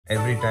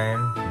Every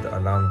time the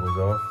alarm goes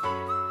off,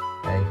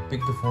 I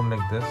pick the phone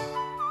like this,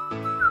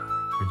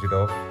 switch it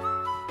off,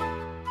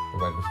 go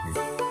back to sleep.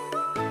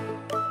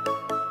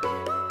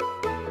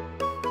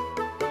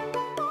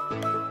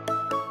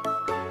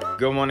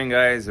 Good morning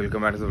guys,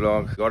 welcome back to the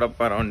vlog. Got up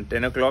around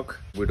 10 o'clock.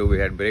 We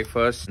had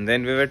breakfast and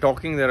then we were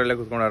talking there like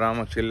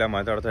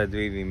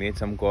we made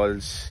some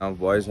calls. Our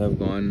boys have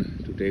gone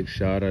to take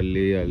shower. I've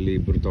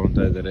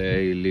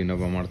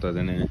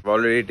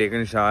already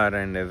taken shower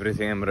and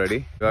everything. I'm ready.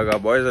 Our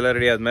boys are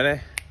ready. We're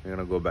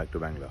gonna go back to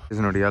Bangalore. This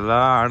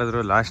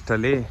is last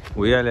ali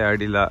uyale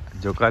adila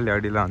jokali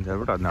adila anta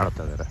helbiಟ್ಟು ಅದನ್ನ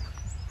ಆಡ್ತಾ ಇದ್ದಾರೆ.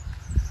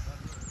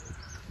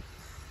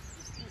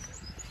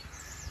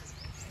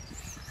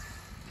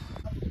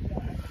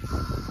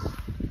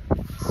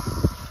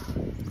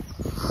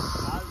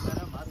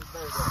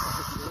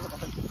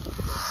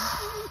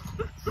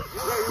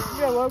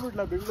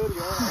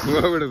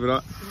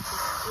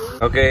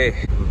 Okay,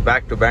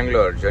 back to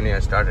Bangalore. Journey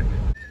has started.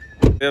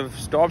 We have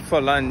stopped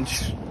for lunch.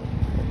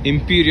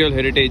 Imperial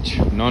Heritage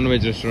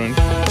non-veg restaurant.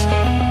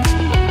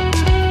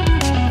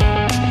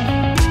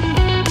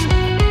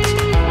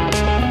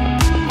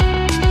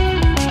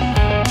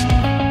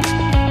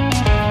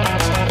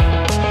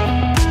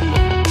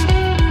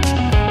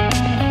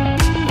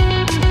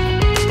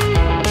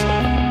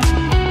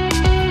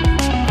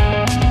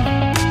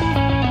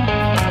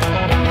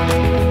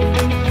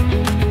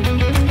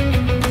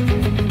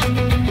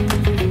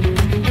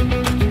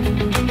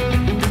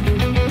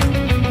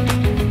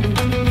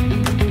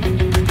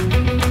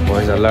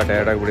 ಎಲ್ಲ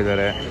tired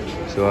ಆಗಿಬಿಟ್ಟಿದ್ದಾರೆ.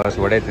 Suhas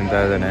vada ತಿಂತಾ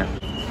ಇದ್ದಾನೆ.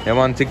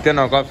 ಹೇಮಂತ್ ಸಿಗ್ತೇನೆ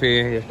ನಾವು coffee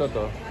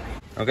ಎಷ್ಟೊತ್ತು?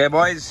 Okay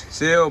boys,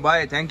 see you,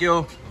 bye, thank you,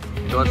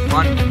 it was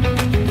fun.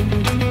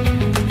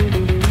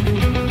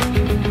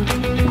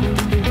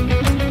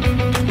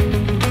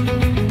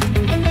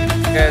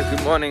 Guys,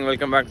 good morning,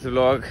 welcome back to the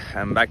vlog.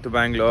 I'm back to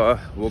Bangalore.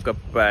 Woke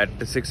up at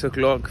 6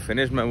 o'clock,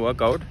 finished my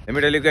workout. Let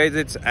me tell you guys,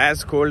 it's as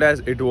cold as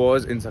it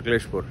was in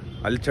Sakleshpur.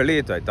 ಅಲ್ಲಿ ಚಳಿ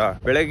ಇತ್ತು ಆಯ್ತಾ.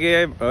 ಬೆಳಗ್ಗೆ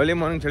early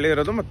morning ಚಳಿ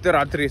ಇರೋದು, ಮತ್ತೆ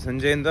ರಾತ್ರಿ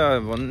ಸಂಜೆಯಿಂದ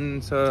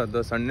once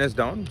the sun is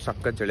down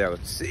ಸಕ್ಕ ಚಳಿ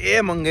ಆಗುತ್ತೆ.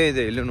 ಸೇಮ್ ಹಂಗೆ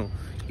ಇದೆ ಇಲ್ಲೂ.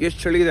 ಎಷ್ಟು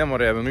ಚಳಿ ಇದೆ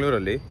ಮರ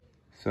ಬೆಂಗಳೂರಲ್ಲಿ.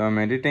 So I am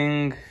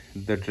editing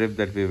the trip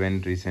that we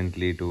went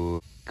recently to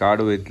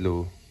ಕಾಡುವಿತ್ಲು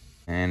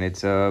and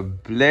it's a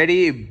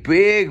bloody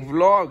big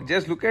vlog.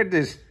 Just look at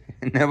this,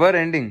 never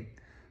ending.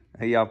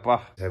 Ayappa,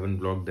 I haven't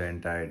vlogged the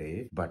entire day,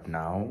 but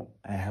now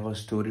I have a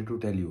story to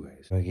tell you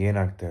guys.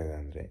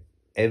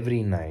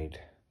 Every night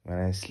when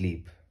I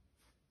sleep,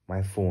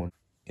 my phone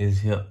is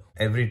here.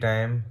 Every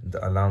time the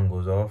alarm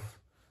goes off,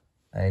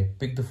 I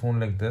pick the phone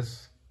like this,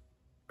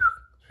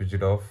 switch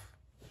it off,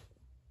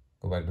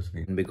 go back to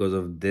sleep. Because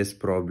of this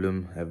problem,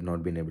 I have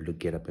not been able to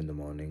get up in the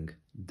morning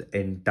the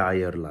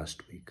entire last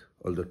week.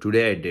 Although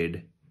today I did,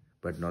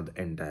 but not the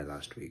entire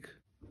last week.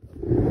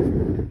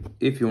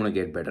 If you want to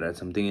get better at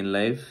something in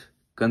life,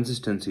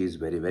 consistency is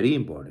very, very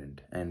important.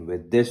 And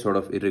with this sort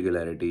of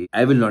irregularity,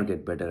 I will not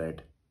get better at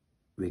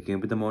waking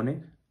up in the morning.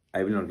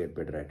 I will not get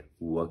better at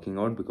working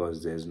out because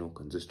there's no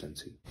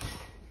consistency.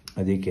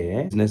 Adike,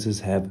 businesses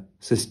have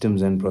systems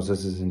and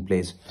processes in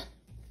place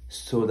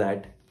so that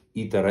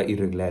itara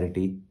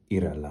irregularity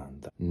iralla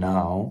anta.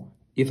 Now,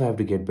 if I have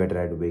to get better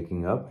at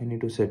waking up, I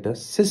need to set a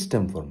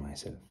system for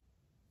myself.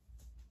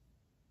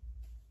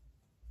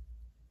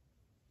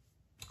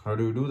 How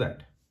do you do that?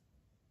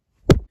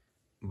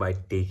 By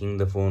taking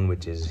the phone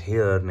which is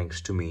here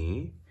next to me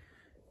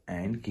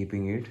and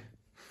keeping it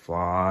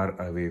far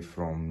away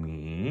from me,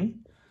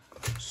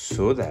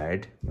 so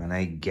that when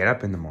I get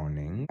up in the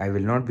morning, I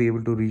will not be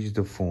able to reach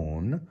the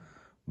phone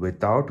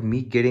without me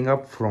getting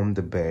up from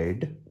the bed,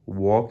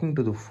 walking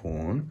to the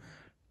phone,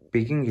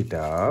 picking it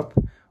up,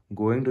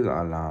 going to the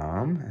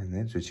alarm and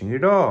then switching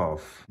it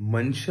off.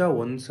 Mansha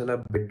onsala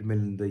bed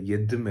melinda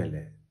yedda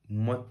mele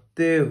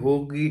ಮತ್ತೆ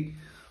ಹೋಗಿ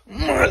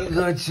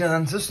ಮಲ್ಗೋ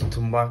chances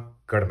ತುಂಬಾ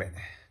ಕಡಿಮೆ.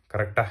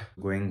 Correcta?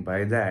 Going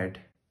by that,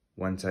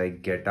 once I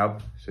get up,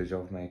 switch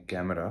off my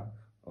camera,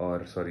 or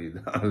sorry,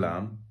 the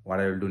alarm, what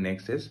I will do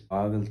next is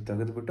bagel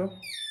ತೆಗೆದುಬಿಟ್ಟು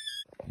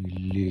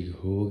ಇಲ್ಲಿಗೆ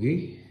ಹೋಗಿ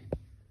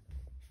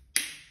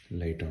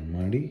light on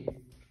ಮಾಡಿ,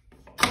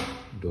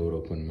 door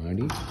open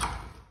ಮಾಡಿ,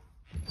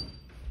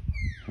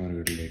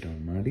 ಹೊರಗಡೆ ಲೈಟ್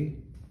ಆನ್ ಮಾಡಿ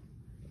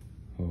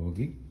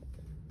ಹೋಗಿ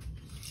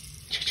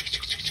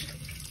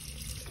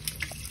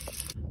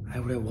I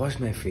would have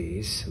washed my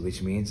face, which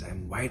means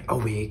I'm wide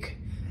awake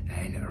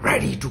and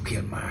ready to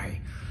kill my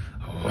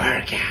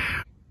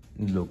workout.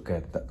 Look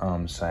at the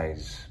arm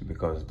size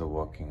because of the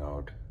working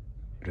out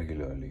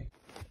regularly.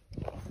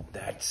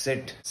 That's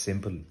it.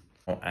 Simple.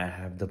 Now I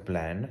have the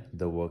plan,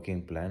 the working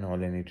plan. All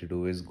I need to do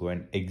is go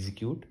and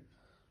execute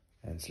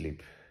and sleep.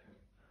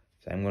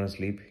 So I'm gonna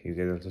sleep. You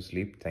guys also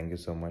sleep. Thank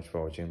you so much for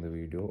watching the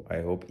video.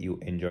 I hope you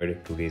enjoyed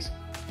today's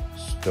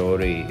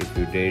story. If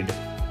you did,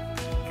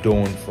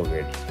 don't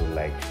forget to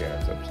like, share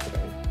and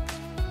subscribe.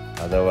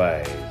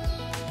 Otherwise,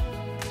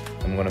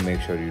 I'm gonna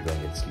make sure you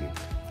don't get sleep.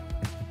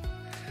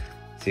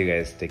 See you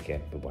guys. Take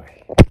care.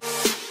 Bye-bye.